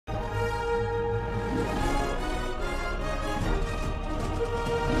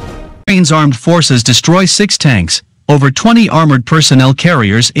Ukraine's armed forces destroy 6 tanks, over 20 armored personnel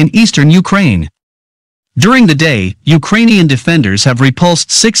carriers in eastern Ukraine. During the day, Ukrainian defenders have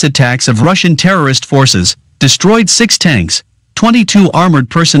repulsed 6 attacks of Russian terrorist forces, destroyed 6 tanks, 22 armored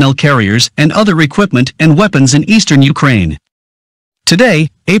personnel carriers and other equipment and weapons in eastern Ukraine. Today,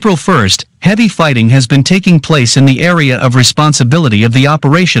 April 1st, heavy fighting has been taking place in the area of responsibility of the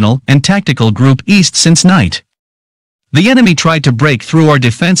Operational and Tactical Group East since night. The enemy tried to break through our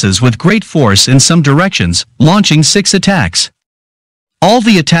defenses with great force in some directions, launching 6 attacks. All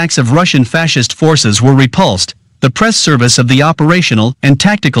the attacks of Russian fascist forces were repulsed, the press service of the Operational and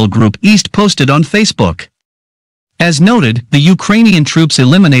Tactical Group East posted on Facebook. As noted, the Ukrainian troops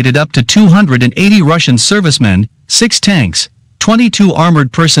eliminated up to 280 Russian servicemen, 6 tanks, 22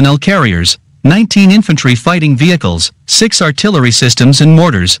 armored personnel carriers, 19 infantry fighting vehicles, 6 artillery systems and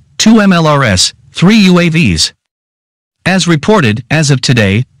mortars, 2 MLRS, 3 UAVs. As reported, as of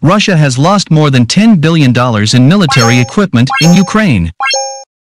today, Russia has lost more than $10 billion in military equipment in Ukraine.